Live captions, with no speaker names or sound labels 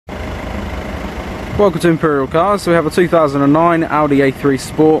Welcome to Imperial Cars. So we have a 2009 Audi A3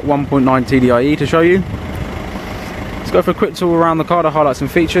 Sport 1.9TDIe to show you. Let's go for a quick tour around the car to highlight some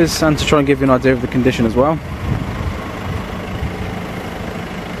features and to try and give you an idea of the condition as well.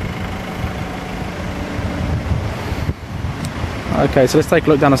 Okay, so let's take a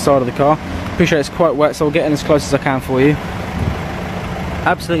look down the side of the car. Appreciate it's quite wet, so I'll get in as close as I can for you.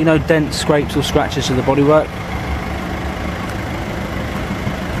 Absolutely no dents, scrapes or scratches to the bodywork.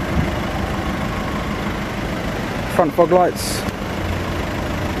 Front fog lights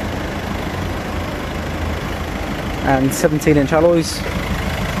and 17-inch alloys.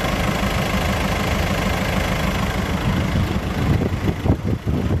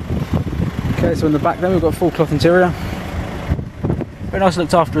 Okay, so in the back then we've got a full cloth interior. Very nice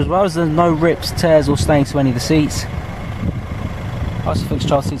looked after as well, as there's no rips, tears or stains to any of the seats. Isofix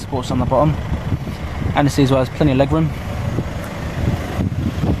child seat supports on the bottom, and the seat as well has plenty of legroom.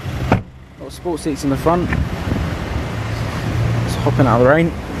 Got sport seats in the front. Let's hop in out of the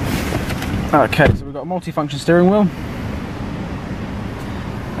rain. Okay, so we've got a multi-function steering wheel.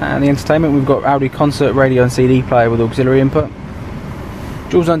 And the entertainment, we've got Audi concert radio and CD player with auxiliary input.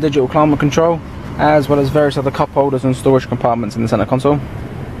 Dual zone digital climate control, as well as various other cup holders and storage compartments in the centre console.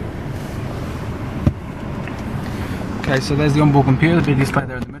 Okay, so there's the onboard computer, the big display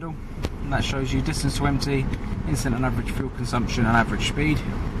there in the middle, and that shows you distance to empty, instant and average fuel consumption and average speed.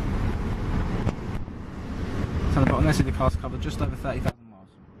 So on the bottom there, see the car's covered just over 30,000 miles.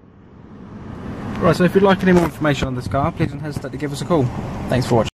 Right, so if you'd like any more information on this car, please don't hesitate to give us a call. Thanks for watching.